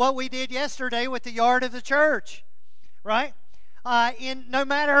helping what we did yesterday with the yard of the church, right? No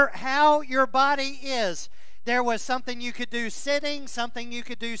matter how your body is, there was something you could do sitting, something you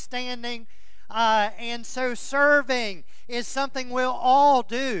could do standing, and so serving is something we'll all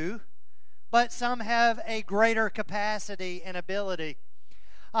do, but some have a greater capacity and ability.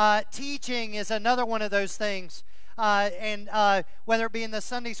 Teaching is another one of those things, and whether it be in the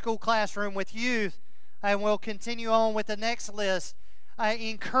Sunday school classroom with youth, and we'll continue on with the next list,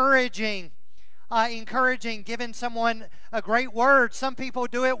 encouraging, giving someone a great word. Some people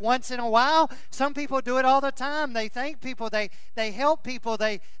do it once in a while. Some people do it all the time. They thank people. They help people.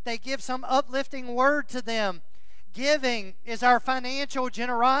 They give some uplifting word to them. Giving is our financial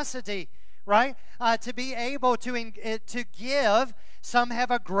generosity, right? To be able to give. Some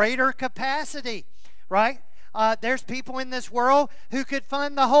have a greater capacity, right? There's people in this world who could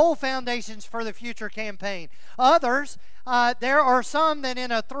fund the whole Foundations for the Future campaign. Others, there are some that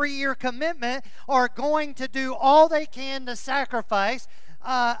in a 3-year commitment are going to do all they can to sacrifice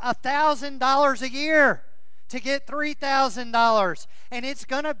 $1,000 a year to get $3,000. And it's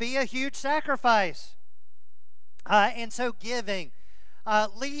going to be a huge sacrifice. And so giving.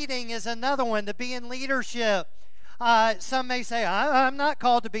 Leading is another one, to be in leadership. Some may say, I'm not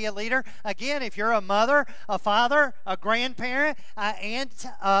called to be a leader. Again, if you're a mother, a father, a grandparent, aunt,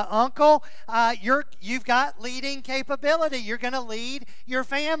 uncle, you've got leading capability. You're going to lead your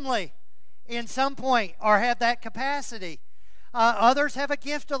family in some point or have that capacity. Others have a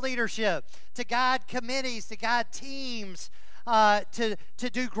gift of leadership, to guide committees, to guide teams, to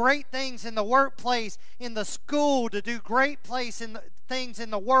do great things in the workplace, in the school, to do great things in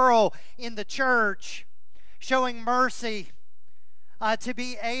the world, in the church. Showing mercy, to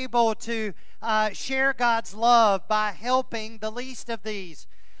be able to share God's love by helping the least of these.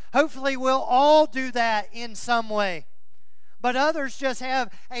 Hopefully we'll all do that in some way. But others just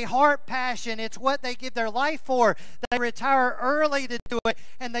have a heart passion. It's what they give their life for. They retire early to do it,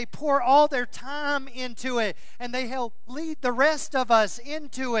 and they pour all their time into it, and they help lead the rest of us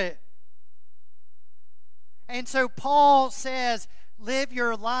into it. And so Paul says, live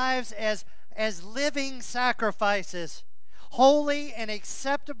your lives as as living sacrifices, holy and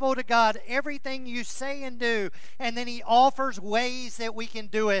acceptable to God, everything you say and do. And then he offers ways that we can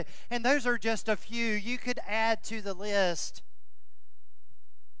do it. And those are just a few. You could add to the list.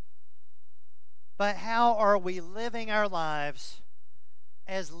 But how are we living our lives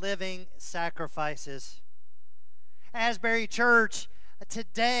as living sacrifices? Asbury Church,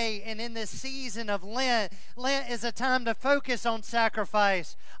 today and in this season of Lent, Lent is a time to focus on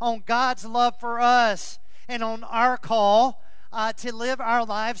sacrifice, on God's love for us, and on our call to live our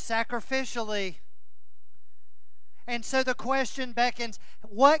lives sacrificially. And so the question beckons,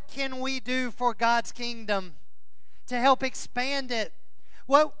 what can we do for God's kingdom to help expand it?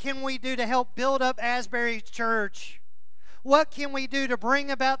 What can we do to help build up Asbury Church? What can we do to bring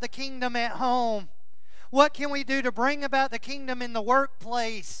about the kingdom at home? What can we do to bring about the kingdom in the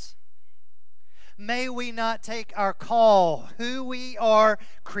workplace? May we not take our call, who we are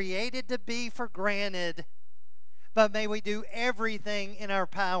created to be, for granted, but may we do everything in our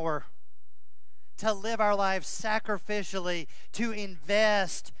power to live our lives sacrificially, to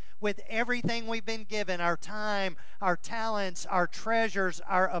invest with everything we've been given, our time, our talents, our treasures,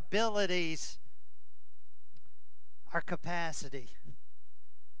 our abilities, our capacity.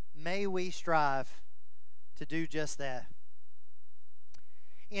 May we strive to do just that.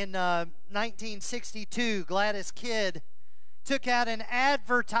 In 1962, Gladys Kidd took out an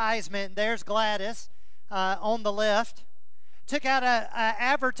advertisement. There's Gladys on the left. Took out an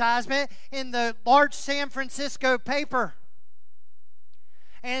advertisement in the large San Francisco paper.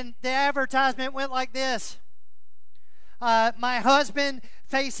 And the advertisement went like this. My husband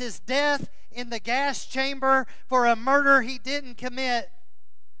faces death in the gas chamber for a murder he didn't commit.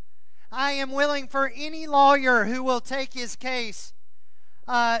 I am willing for any lawyer who will take his case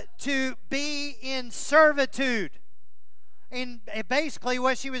to be in servitude. And basically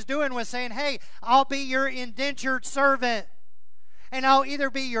what she was doing was saying, hey, I'll be your indentured servant. And I'll either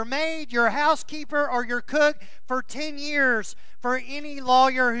be your maid, your housekeeper, or your cook for 10 years for any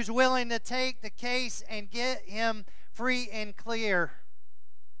lawyer who's willing to take the case and get him free and clear.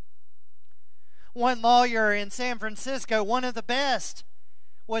 One lawyer in San Francisco, one of the best,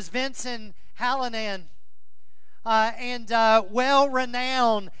 was Vincent Hallinan, and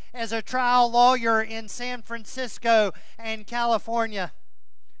well-renowned as a trial lawyer in San Francisco and California.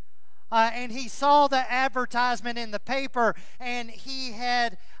 And he saw the advertisement in the paper, and he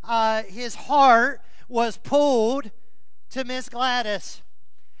had his heart was pulled to Miss Gladys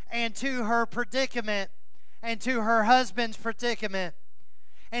and to her predicament and to her husband's predicament.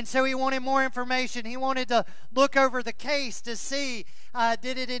 And so he wanted more information. He wanted to look over the case to see,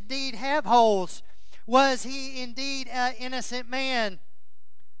 did it indeed have holes? Was he indeed an innocent man?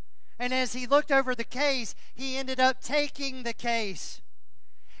 And as he looked over the case, he ended up taking the case.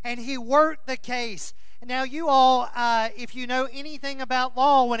 And he worked the case. Now you all, if you know anything about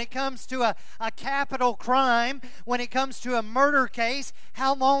law, when it comes to a capital crime, when it comes to a murder case,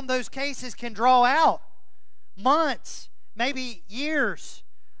 how long those cases can draw out. Months, maybe years.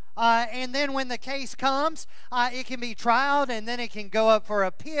 And then when the case comes, it can be trialed, and then it can go up for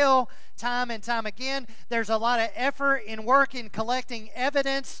appeal time and time again. There's a lot of effort in work in collecting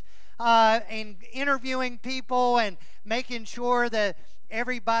evidence and interviewing people and making sure that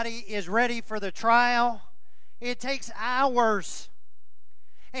everybody is ready for the trial. It takes hours.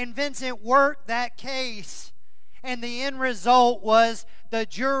 And Vincent worked that case. And the end result was the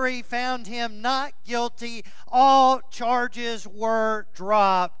jury found him not guilty. All charges were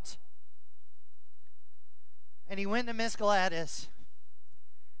dropped. And he went to Miss Gladys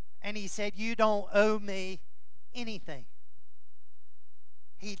and he said, you don't owe me anything.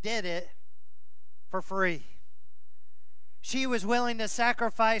 He did it for free. She was willing to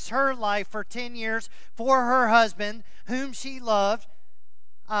sacrifice her life for 10 years for her husband, whom she loved,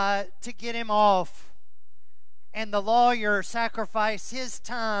 to get him off. And the lawyer sacrificed his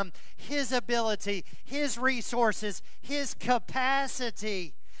time, his ability, his resources, his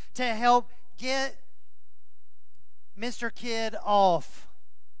capacity to help get Mr. Kidd off,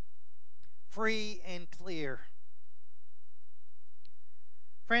 free and clear.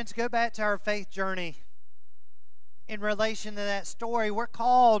 Friends, go back to our faith journey. In relation to that story, we're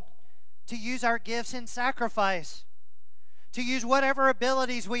called to use our gifts in sacrifice, to use whatever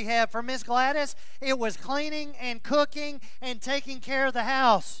abilities we have. For Miss Gladys, it was cleaning and cooking and taking care of the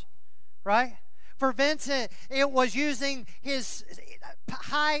house, right? For Vincent, it was using his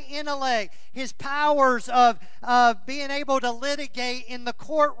high intellect, his powers of being able to litigate in the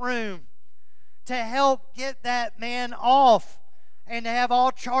courtroom to help get that man off and to have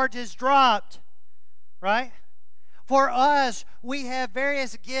all charges dropped, right? For us, we have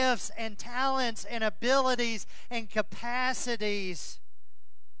various gifts and talents and abilities and capacities.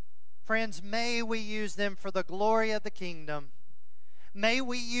 Friends, may we use them for the glory of the kingdom. May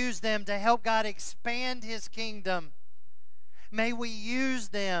we use them to help God expand His kingdom. May we use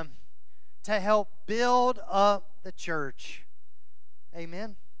them to help build up the church.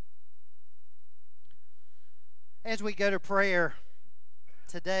 Amen. As we go to prayer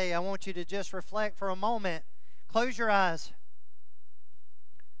today, I want you to just reflect for a moment. Close your eyes.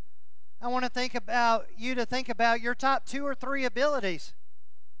 I want to think about your top 2 or 3 abilities.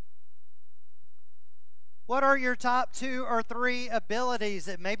 What are your top 2 or 3 abilities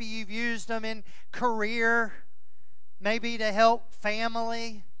that maybe you've used them in career, maybe to help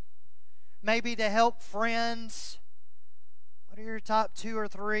family, maybe to help friends? What are your top 2 or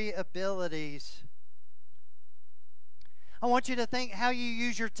 3 abilities? I want you to think how you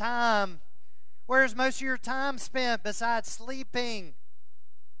use your time. Where's most of your time spent besides sleeping?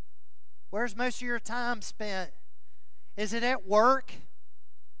 Where's most of your time spent? Is it at work?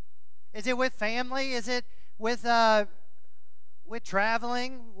 Is it with family? Is it with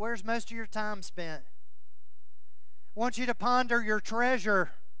traveling? Where's most of your time spent? I want you to ponder your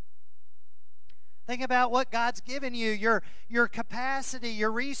treasure. Think about what God's given you, your capacity,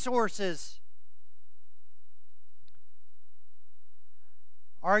 your resources.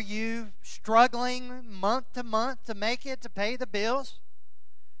 Are you struggling month to month to make it, to pay the bills?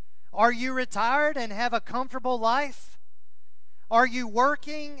 Are you retired and have a comfortable life? Are you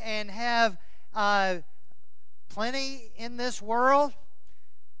working and have plenty in this world?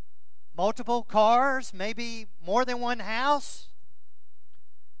 Multiple cars, maybe more than one house?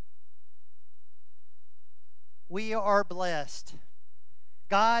 We are blessed.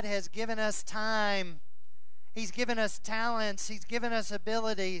 God has given us time. He's given us talents. He's given us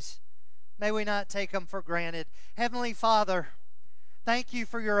abilities. May we not take them for granted. Heavenly Father, thank you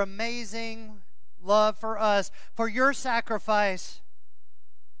for your amazing love for us, for your sacrifice,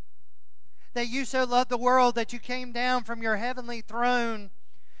 that you so loved the world that you came down from your heavenly throne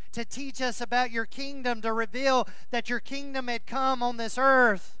to teach us about your kingdom, to reveal that your kingdom had come on this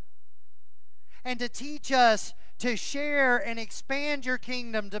earth, and to teach us to share and expand your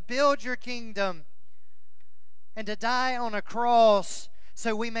kingdom, to build your kingdom, and to die on a cross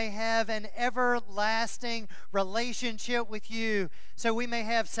so we may have an everlasting relationship with you, so we may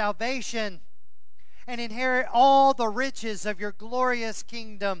have salvation and inherit all the riches of your glorious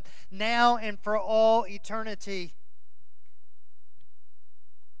kingdom now and for all eternity.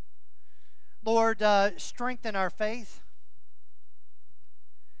 Lord, strengthen our faith.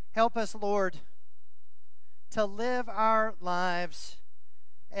 Help us, Lord, to live our lives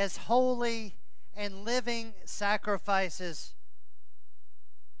as holy and living sacrifices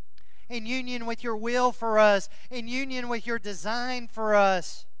in union with your will for us, in union with your design for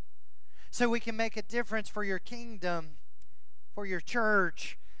us, so we can make a difference for your kingdom, for your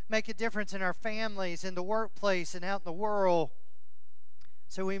church, make a difference in our families, in the workplace, and out in the world,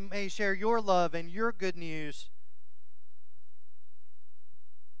 so we may share your love and your good news.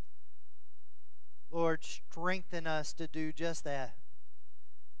 Lord, strengthen us to do just that.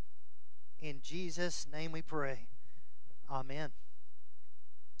 In Jesus' name we pray. Amen.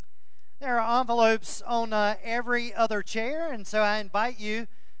 There are envelopes on every other chair, and so I invite you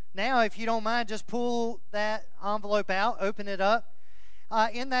now, if you don't mind, just pull that envelope out, open it up.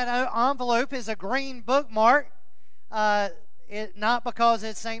 In that envelope is a green bookmark. Not because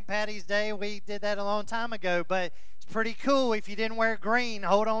it's St. Patty's Day, we did that a long time ago, but it's pretty cool. If you didn't wear green,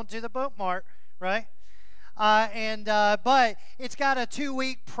 hold on to the bookmark, right? But it's got a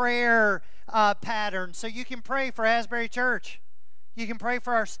 2-week prayer pattern, so you can pray for Asbury Church. You can pray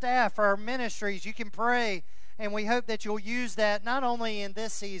for our staff, for our ministries. You can pray, and we hope that you'll use that not only in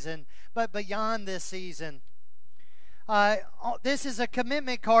this season, but beyond this season. This is a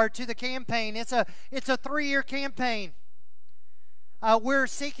commitment card to the campaign. It's a 3-year campaign. We're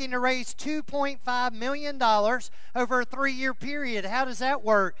seeking to raise $2.5 million over a 3-year period. How does that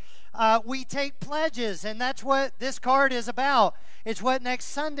work? We take pledges, and that's what this card is about. It's what next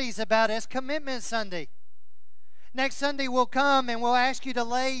Sunday's about. It's Commitment Sunday. Next Sunday we'll come and we'll ask you to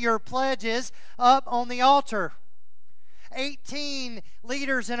lay your pledges up on the altar. 18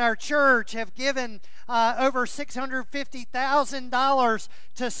 leaders in our church have given over $650,000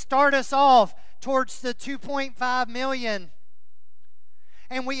 to start us off towards the $2.5 million.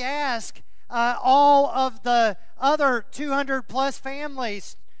 And we ask all of the other 200 plus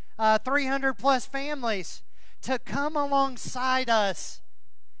families, 300 plus families, to come alongside us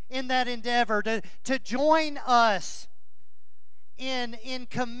in that endeavor, to join us in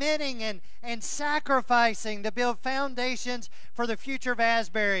committing and sacrificing to build foundations for the future of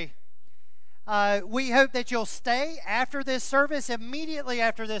Asbury. We hope that you'll stay after this service, immediately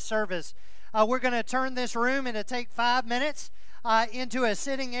after this service. We're going to turn this room and take 5 minutes into a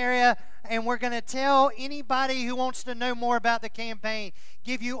sitting area, and we're going to tell anybody who wants to know more about the campaign,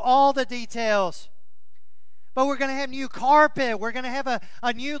 give you all the details. But we're going to have new carpet. We're going to have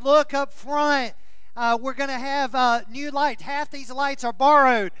a new look up front. We're going to have new lights. Half these lights are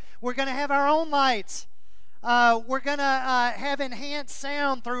borrowed. We're going to have our own lights. We're going to have enhanced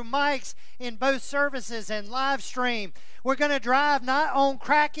sound through mics in both services and live stream. We're going to drive not on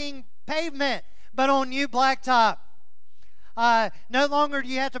cracking pavement, but on new blacktop. No longer do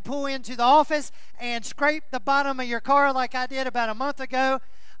you have to pull into the office and scrape the bottom of your car like I did about a month ago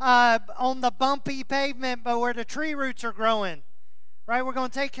on the bumpy pavement, but where the tree roots are growing. Right? We're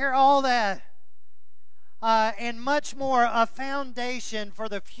going to take care of all that. And much more, a foundation for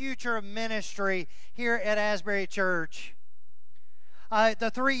the future of ministry here at Asbury Church.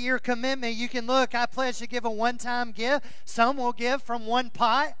 The 3-year commitment, you can look, I pledge to give a one-time gift. Some will give from one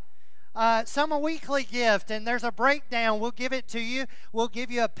pot. Some a weekly gift, and there's a breakdown. We'll give it to you. We'll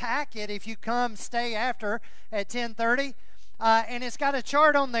give you a packet if you come stay after at 10:30. And it's got a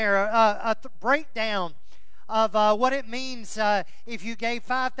chart on there, a breakdown of what it means if you gave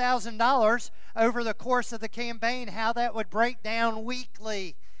 $5,000 over the course of the campaign, how that would break down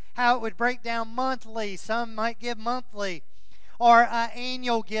weekly, how it would break down monthly. Some might give monthly, or an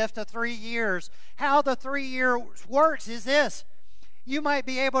annual gift of 3 years. How the 3 years works is this. You might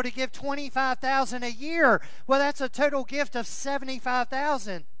be able to give $25,000 a year. Well, that's a total gift of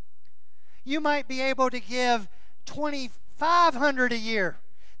 $75,000. You might be able to give $2,500 a year.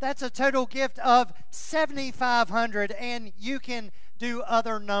 That's a total gift of $7,500, and you can do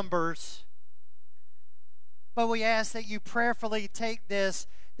other numbers. But we ask that you prayerfully take this.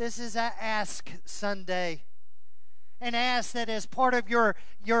 This is an Ask Sunday. And ask that as part of your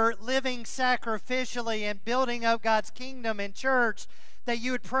living sacrificially and building up God's kingdom and church, that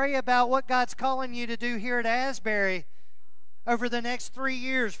you would pray about what God's calling you to do here at Asbury over the next 3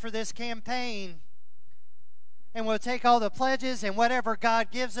 years for this campaign. And we'll take all the pledges, and whatever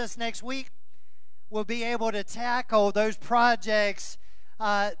God gives us next week, we'll be able to tackle those projects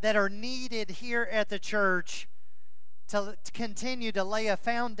that are needed here at the church to continue to lay a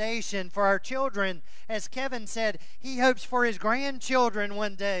foundation for our children. As Kevin said, he hopes for his grandchildren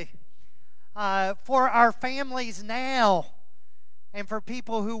one day, for our families now, and for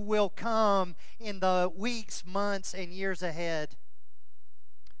people who will come in the weeks, months, and years ahead.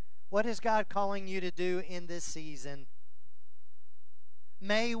 What is God calling you to do in this season?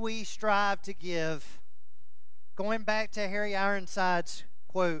 May we strive to give. Going back to Harry Ironside's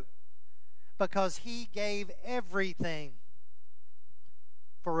quote, because he gave everything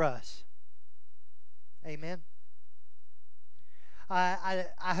for us. Amen. I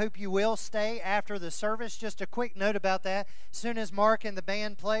hope you will stay after the service. Just a quick note about that. As soon as Mark and the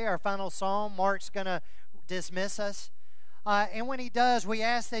band play our final song, Mark's going to dismiss us. And when he does, we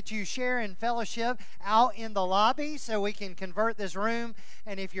ask that you share in fellowship out in the lobby so we can convert this room.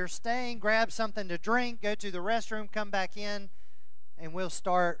 And if you're staying, grab something to drink, go to the restroom, come back in, and we'll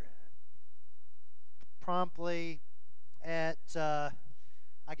start promptly at, I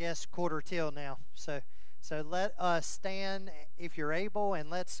guess, 1:45 now. So let us stand if you're able, and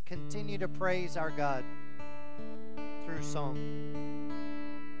let's continue to praise our God through song.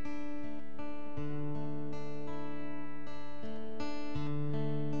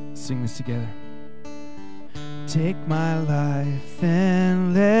 Sing this together. Take my life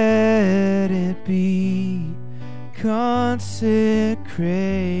and let it be consecrated,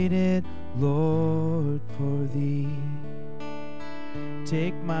 Lord, for Thee.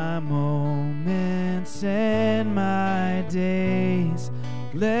 Take my moments and my days,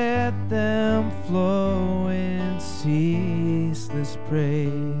 let them flow in ceaseless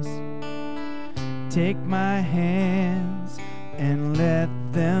praise. Take my hands and let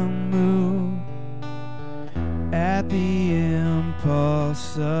them move at the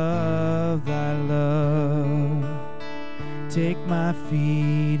impulse of Thy love. Take my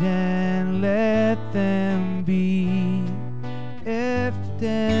feet and let them be lifted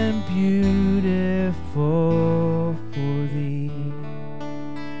and beautiful for Thee.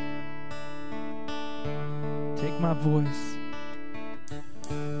 Take my voice.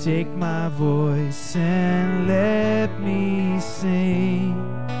 Take my voice and let me sing,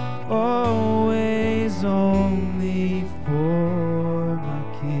 always only for my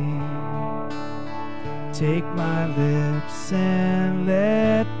King. Take my lips and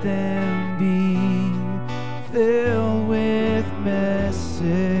let them be filled with melody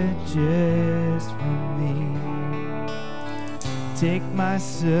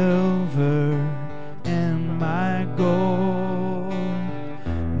silver and my gold,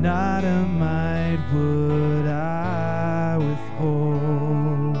 not a mite would I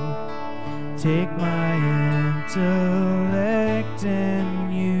withhold. Take my intellect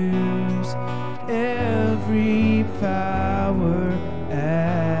and use every power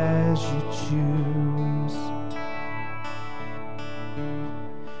as you choose.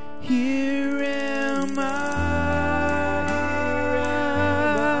 Here am I,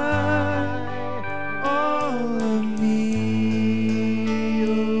 all of me.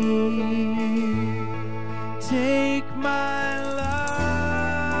 Take my life,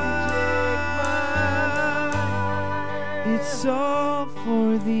 it's all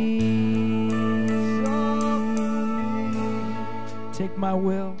for thee. Take my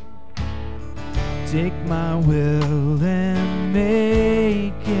will, take my will and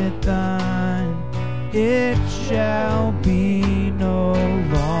make it thine. It shall be no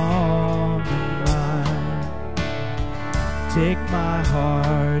longer mine. Take my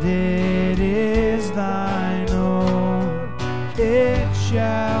heart, it is thine own. It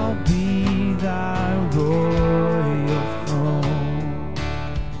shall be thy royal throne.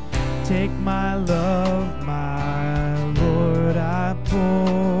 Take my love, my Lord, I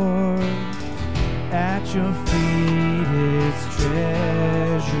pour at your feet its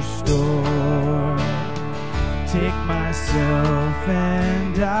treasure store. Take myself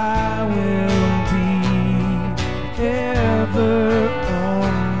and I will be ever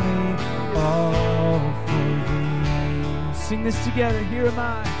only all for thee. Sing this together. Here am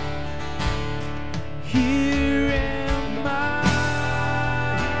I. Here am I.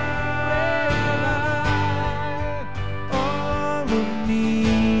 All of me.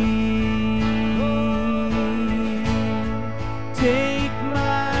 Take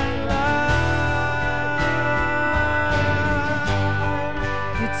my life,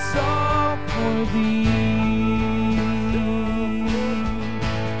 it's all for thee.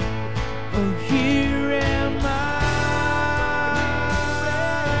 Oh, here am I,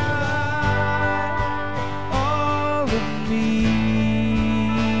 all of me.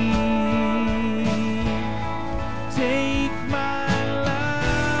 Take my life,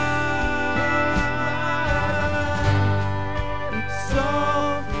 it's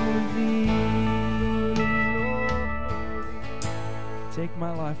all for thee. Take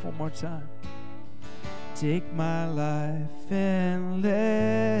my life one more time. Take my life and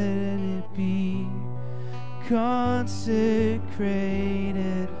let it be consecrated,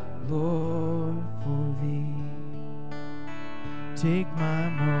 Lord, for thee. Take my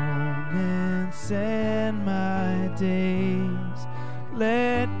moments and my days,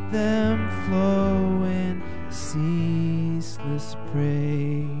 let them flow in ceaseless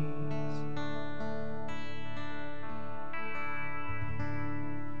praise.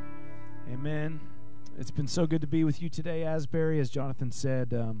 Amen. It's been so good to be with you today, Asbury. As Jonathan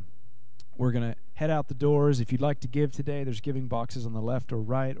said, we're going to head out the doors. If you'd like to give today, there's giving boxes on the left or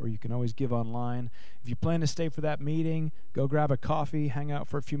right, or you can always give online. If you plan to stay for that meeting, go grab a coffee, hang out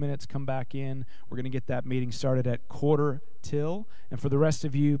for a few minutes, come back in. We're going to get that meeting started at 1:45. And for the rest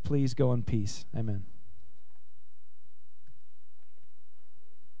of you, please go in peace. Amen.